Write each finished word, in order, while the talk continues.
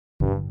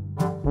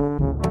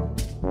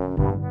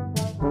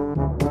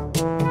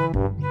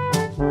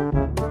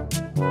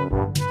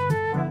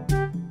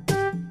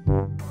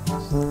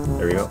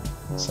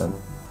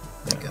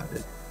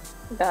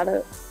at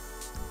it.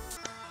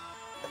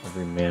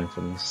 Every man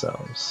for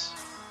themselves.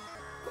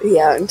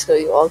 Yeah, until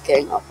you all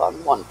gang up on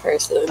one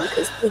person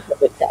because they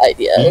haven't died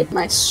yet.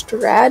 My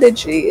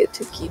strategy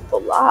to keep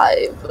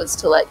alive was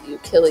to let you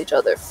kill each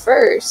other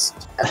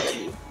first, and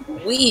then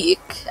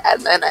weak,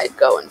 and then I'd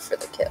go in for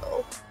the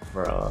kill.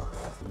 Bruh.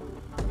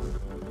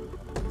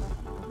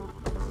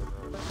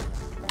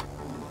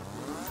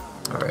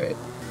 Alright.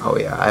 Oh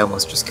yeah, I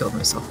almost just killed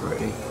myself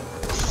already.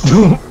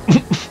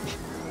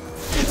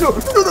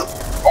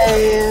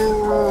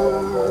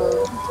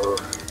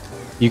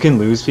 You can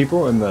lose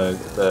people in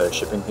the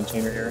shipping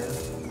container area?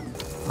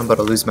 I'm about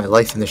to lose my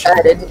life in the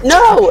shipping.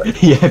 No!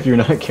 Yeah, if you're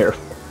not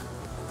careful.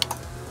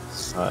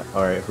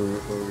 Alright, who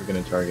are we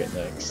gonna target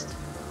next?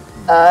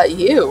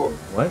 You.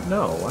 What?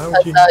 No, why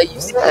would you? You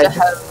seem to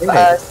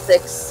have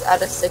 6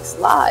 out of 6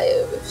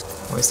 lives.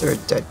 Why is there a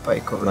dead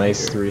bike over Nice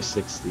here?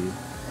 360.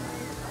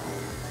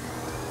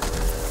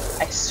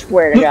 I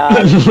swear to God.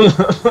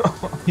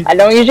 I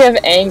don't usually have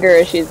anger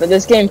issues, but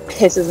this game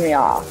pisses me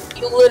off.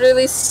 You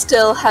literally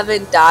still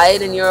haven't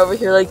died, and you're over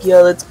here like, yeah,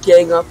 let's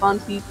gang up on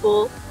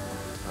people.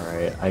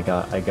 Alright, I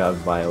got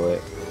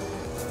Violet.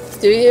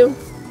 Do you?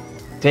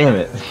 Damn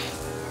it.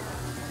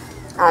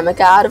 I'm a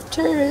god of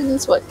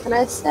turns, what can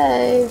I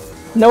say?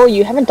 No,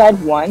 you haven't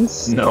died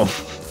once? No.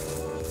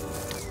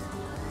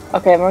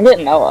 Okay, I'm gonna get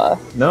Noah.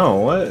 No,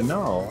 what?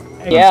 No.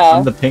 Hey, Yeah.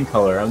 I'm the pink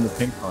color, Let's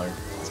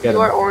get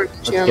You him. are orange,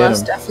 Let's you're get most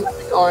him.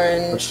 definitely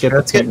orange.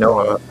 Let's get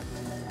Noah.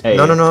 Hey.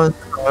 No, I don't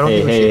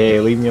give a shit. Hey,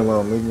 leave me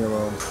alone,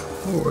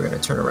 Ooh, we're gonna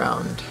turn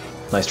around.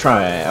 Nice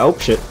try. Oh,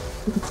 shit.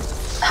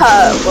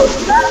 What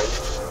was that?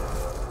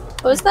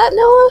 What was that,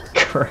 Noah?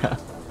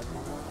 Crap.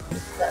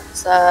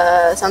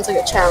 That sounds like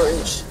a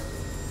challenge.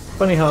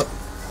 Bunny hop.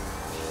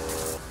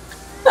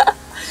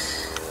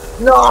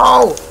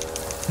 No!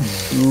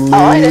 Oh,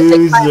 I didn't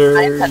think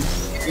mine had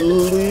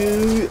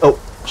Oh,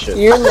 shit.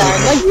 Your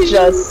line like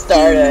just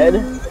started.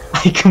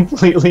 I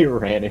completely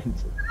ran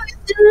into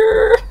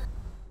it.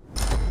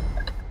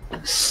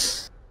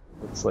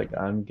 Looks like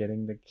I'm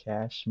getting the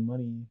cash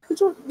money. I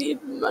don't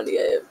need money,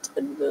 I have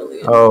 10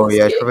 million. Oh in this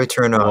yeah, I game. should probably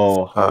turn Oh,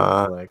 off.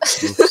 hard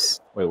flex. Oops.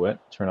 Wait,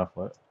 what? Turn off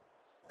what?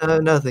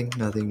 Nothing.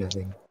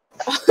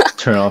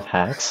 Turn off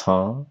hacks,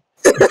 huh?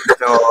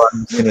 No,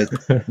 I'm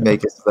just gonna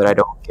make it so that I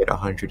don't get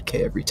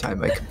 100k every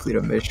time I complete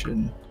a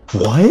mission.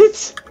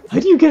 What? How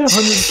do you get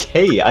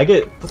 100k? I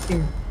get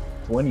fucking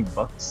 20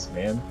 bucks,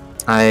 man.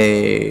 I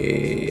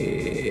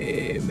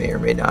may or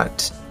may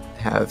not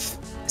have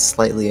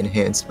slightly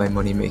enhanced my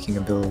money-making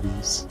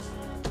abilities.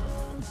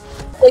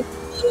 Like,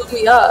 blew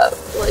me up.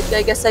 Like,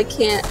 I guess I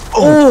can't.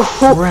 Oh,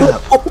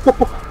 crap.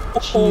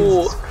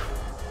 Jesus.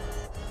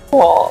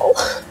 Wall.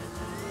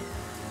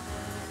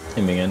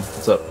 Hey, Megan,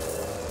 what's up?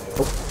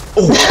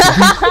 Oh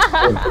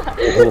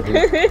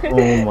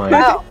my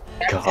Wow.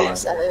 god.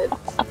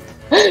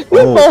 We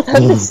both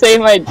had the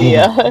same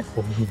idea.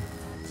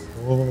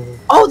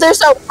 Oh,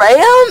 there's a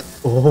ramp?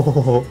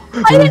 Oh,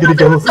 I didn't know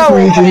there was a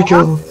Where did it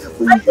ramp.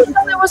 I didn't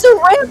know there was a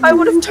ramp. I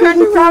would have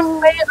turned around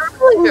way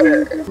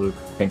earlier. Luke,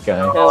 pink guy.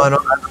 Oh, I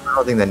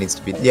don't think that needs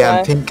to be. Yeah,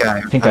 I'm pink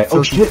guy. Pink guy. I'm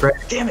Oh filthy shit! Fred.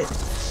 Damn it!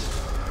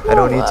 I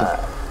don't need to.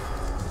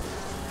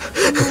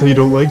 I thought you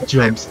don't like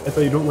jumps. I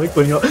thought you don't like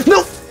bunny hop.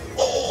 No!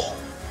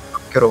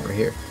 Get over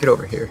here. Get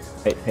over here.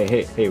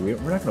 Hey, we're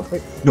not gonna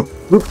play. No,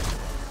 Luke!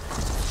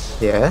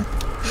 Yeah?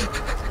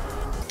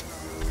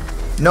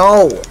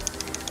 No!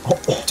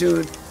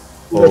 Dude.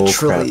 Oh,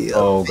 Literally. crap.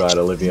 Oh god,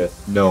 Olivia.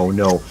 No.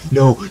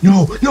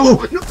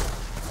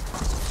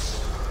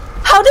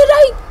 How did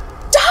I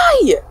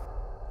die?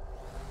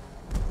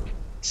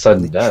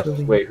 Sudden death.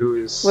 Literally. Wait, who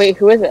is... Wait,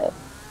 who is it?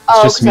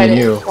 Oh, just 'cause me I and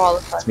didn't you.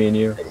 qualify It's me and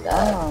you. for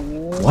that. Oh,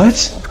 man. What?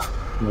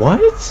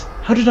 What?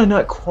 How did I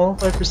not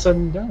qualify for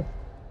sudden death?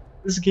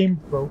 This game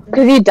broken?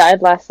 Because you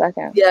died last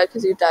second. Yeah,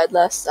 because you died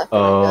last second,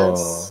 I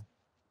guess.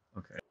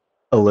 Okay.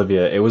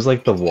 Olivia, it was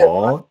like the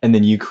wall, and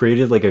then you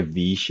created like a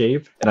V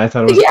shape, and I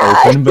thought it was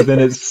Yeah. open, but then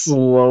it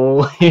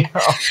slowly...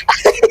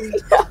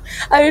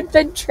 I had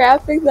been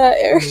trapping that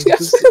area I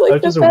was for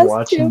like just the past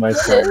watching 2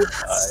 myself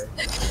minutes.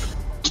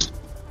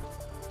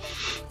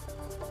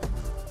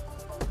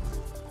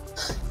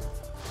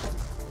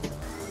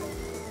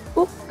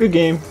 die. Good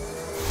game.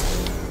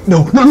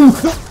 No!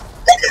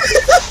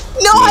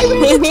 No, I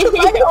ran into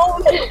my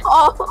own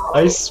wall.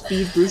 I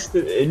speed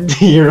boosted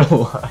into your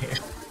line.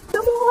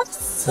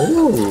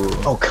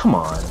 Oh, come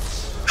on.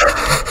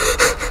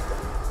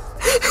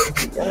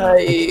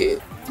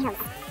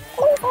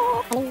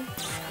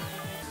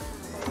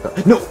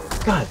 No!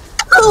 God!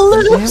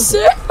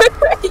 Loser!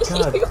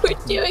 God. You were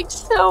doing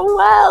so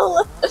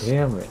well.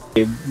 Damn it.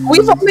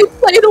 We've only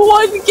played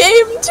 1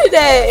 game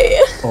today.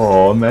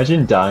 Oh,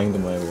 imagine dying to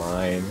my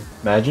line.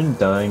 Imagine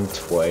dying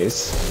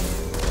twice.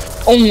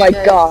 Oh my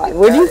god,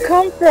 where'd you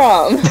come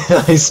from?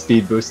 I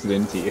speed boosted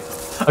into you.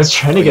 I was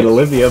trying to get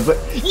Olivia, but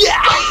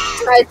yeah!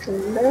 I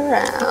turned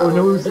around. Oh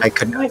no, I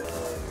could not.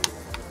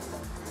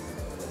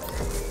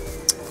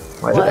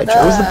 Why did What I what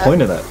jump? was the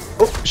point of that?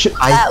 Oh shit!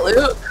 That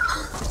Luke.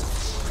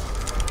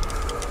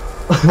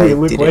 Wait,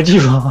 Luke, didn't. why'd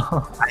you?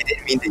 I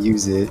didn't mean to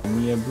use it. Give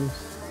me a boost.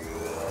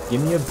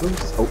 Give me a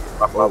boost.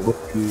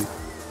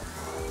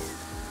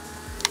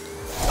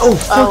 Oh,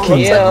 fucking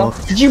you. hell.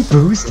 Did you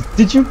boost?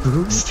 Did you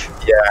boost?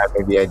 Yeah,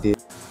 maybe I did.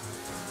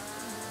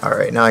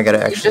 Alright, now I gotta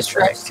You actually just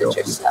try and wrecked kill it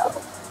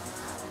yourself.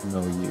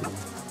 No, you.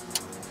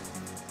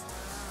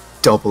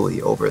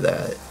 doubly over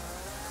that.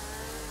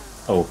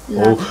 Oh,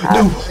 Not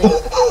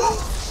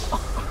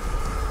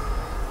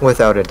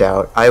Without a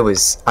doubt. I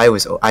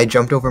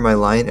jumped over my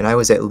line and I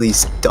was at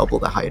least double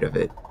the height of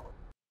it.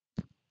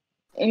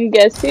 And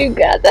guess who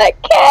got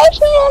that cash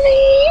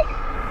money?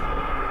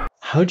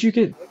 How'd you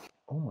get...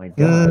 Oh my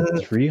god,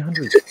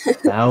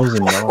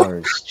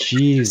 $300,000.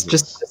 Jesus.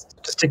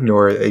 Just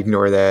ignore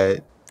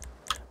that.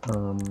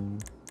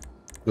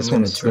 This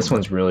I'm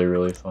one's really,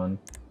 really fun.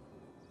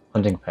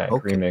 Hunting Pack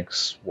Okay.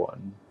 Remix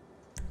 1.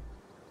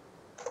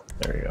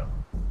 There we go.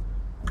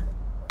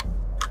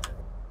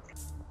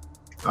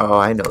 Oh,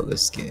 I know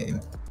this game.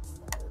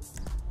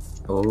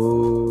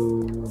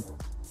 Oh.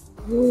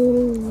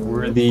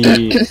 We're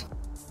the...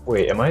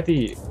 Wait, am I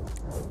the...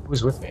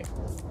 Who's with me?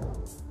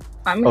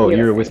 I'm Oh, here.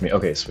 you're with me.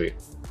 Okay, sweet.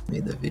 Me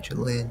the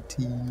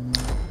vigilante.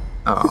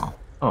 Oh.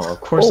 Oh, of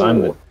course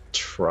I'm the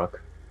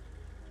truck.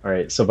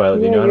 Alright, so Violet,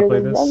 do you know how to play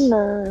this?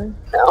 Runner.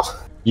 No.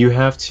 You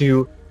have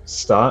to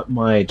stop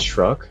my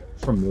truck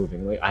from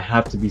moving. Like, I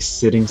have to be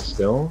sitting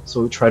still,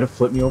 so try to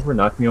flip me over,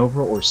 knock me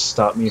over, or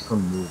stop me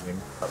from moving.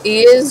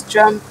 E is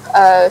jump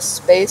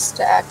space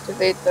to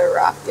activate the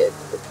rocket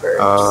with burst.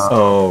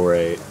 Oh,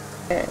 right.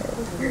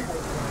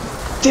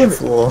 Damn it!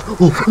 Fool.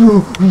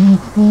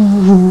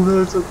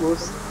 That's so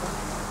close.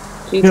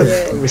 She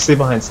did. Wait, stay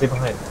behind, stay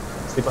behind.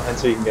 Stay behind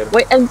so you can get him.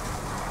 Wait, and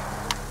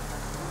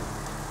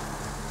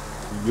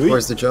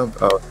Where's the jump?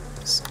 Oh.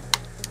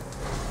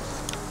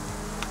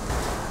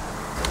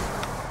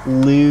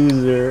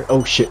 Loser.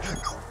 Oh shit. That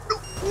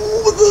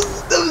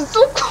was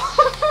so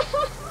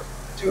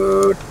close.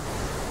 Dude.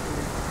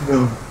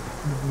 No.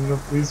 No,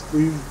 please,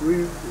 please,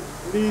 please,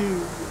 please,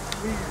 please.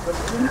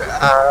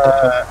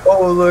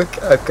 Oh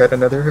look, I've got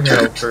another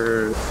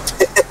helper.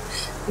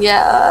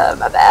 Yeah,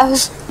 my bad.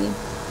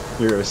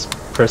 Here,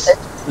 press. It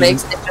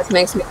just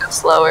makes me go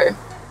slower.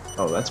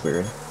 Oh, that's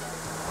weird.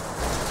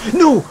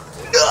 No!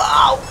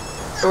 No!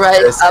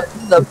 Right up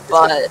the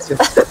butt.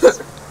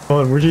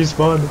 Spawn, where'd you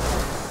spawn?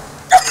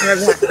 I'm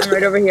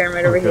right over here. I'm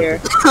right over here.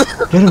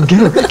 Get him, get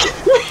him!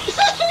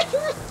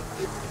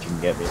 You can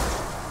get me.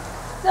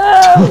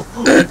 No!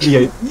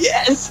 Yeah,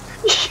 yes!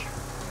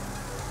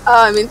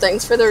 Oh, I mean,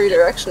 thanks for the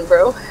redirection,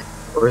 bro.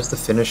 Where's the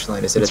finish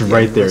line? Is it It's at the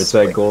right end of there, this? it's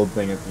that Like- gold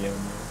thing at the end.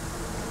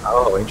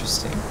 Oh,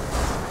 interesting.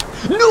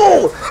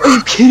 No! Are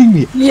you kidding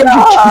me? Yeah.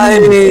 Are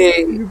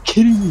you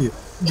kidding me?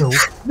 No,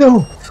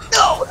 no, no!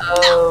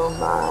 Oh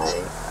my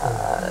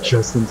god.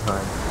 Just in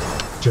time.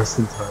 Just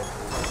in time.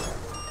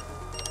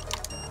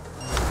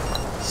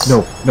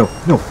 No, no,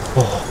 no.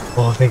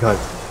 Oh, thank God.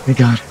 Thank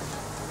God.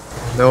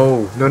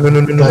 No. No, no,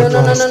 no, no, no,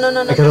 no,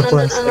 no, I got a no,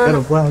 blast. no, I no, got no.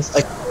 a blast.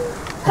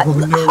 How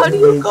do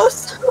you go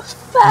so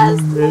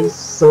fast? Miss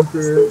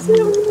sucker. This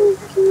isn't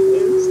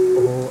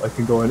working. Oh, I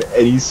can go in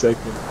any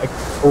second.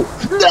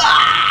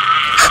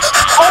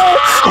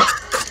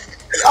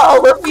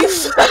 All of you.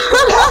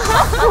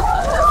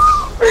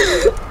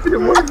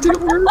 Didn't work.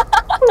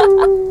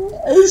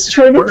 I was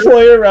trying to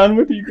play around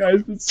with you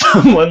guys, but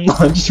someone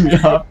launched me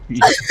off the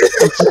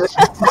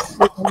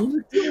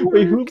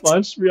Wait, who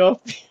launched me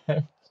off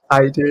the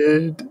I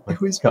did.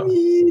 It was God.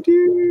 me,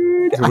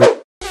 dude.